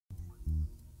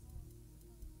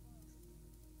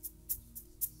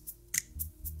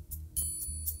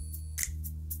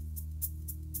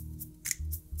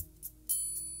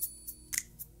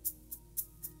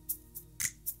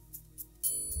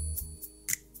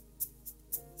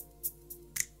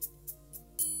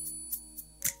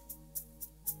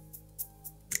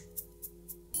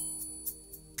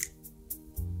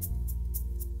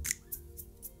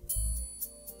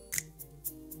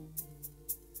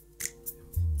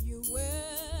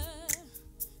where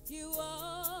you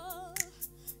are,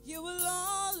 you will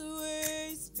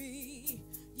always be.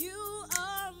 You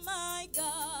are my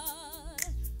God.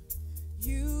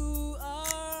 You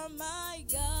are my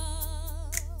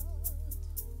God.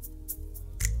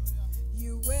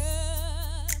 You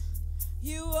where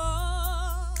you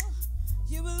are,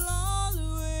 you will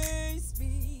always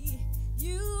be.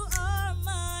 You are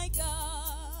my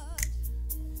God.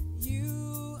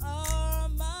 You are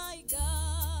my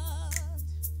God.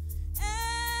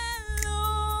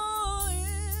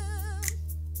 Elohim,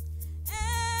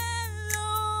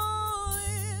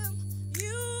 Elohim,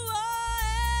 you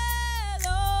are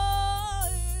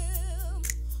Elohim,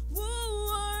 who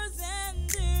was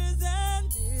and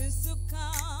is to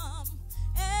come.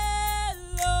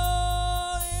 Elohim,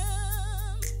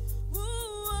 who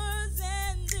was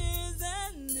and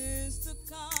is to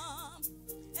come.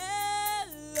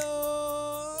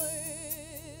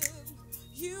 Elohim,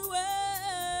 you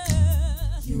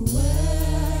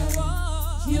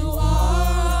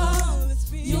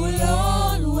will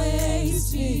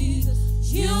always be.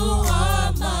 You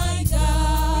are my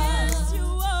God. Yes,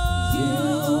 you are. You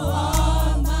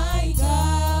are my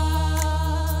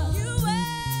God.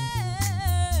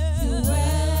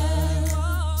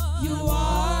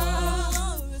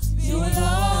 You will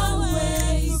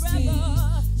always be.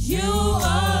 You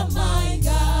are my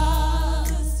God.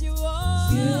 Yes, you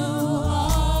are. You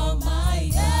are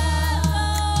my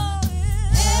God.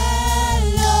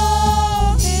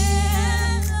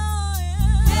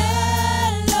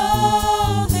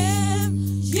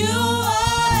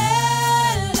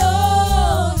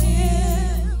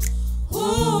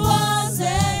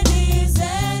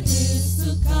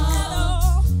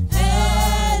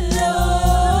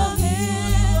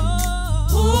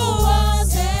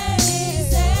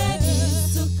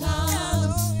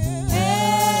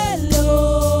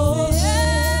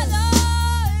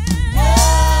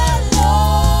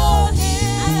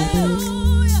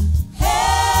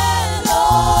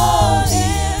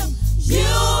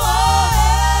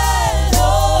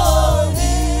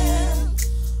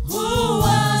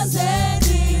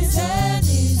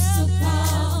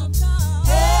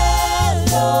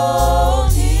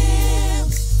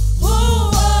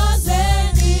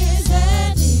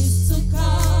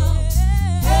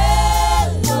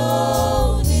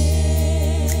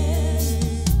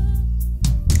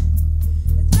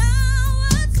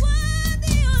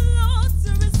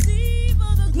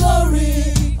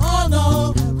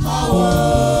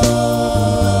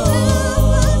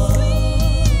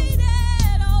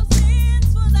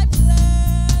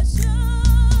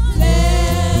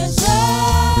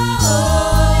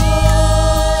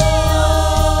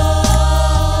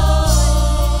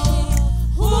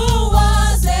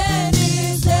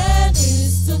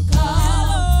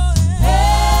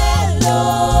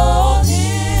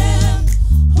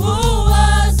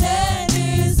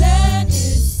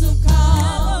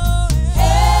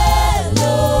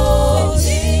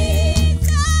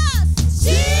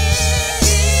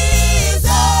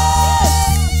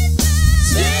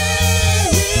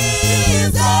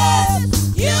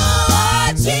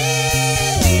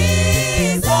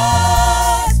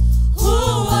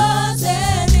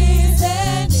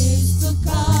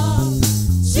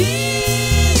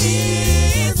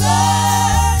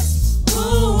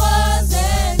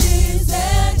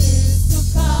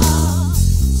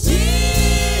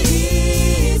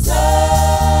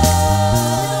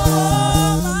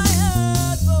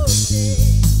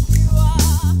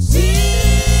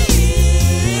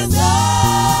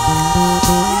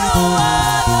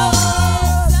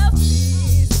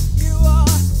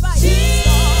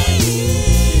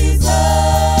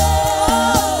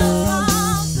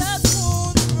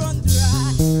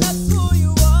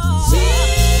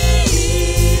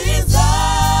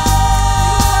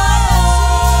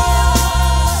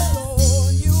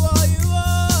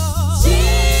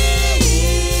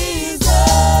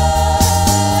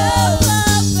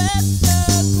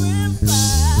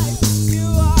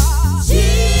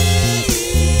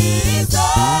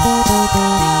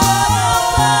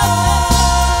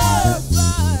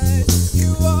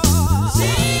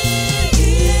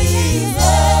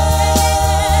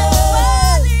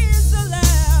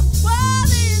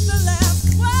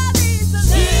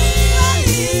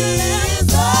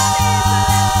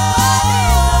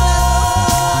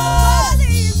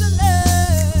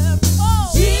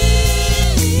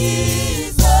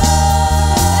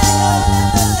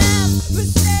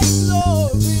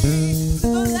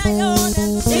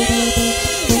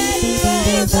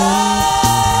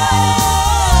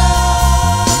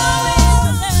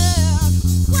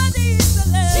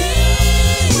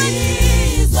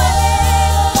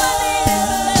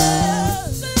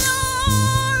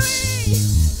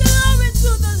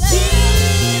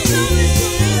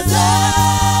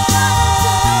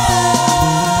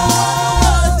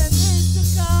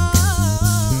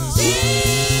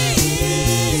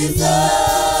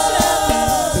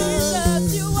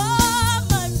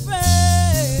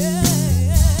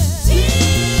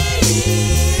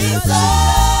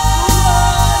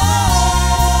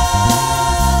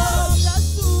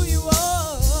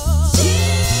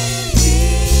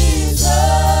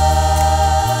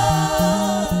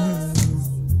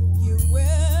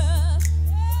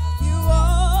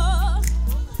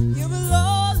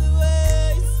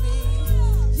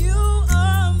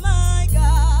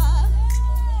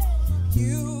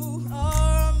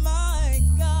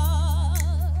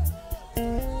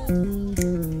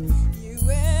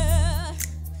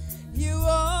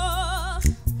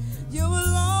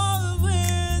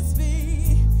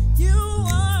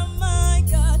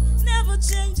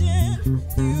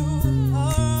 changing.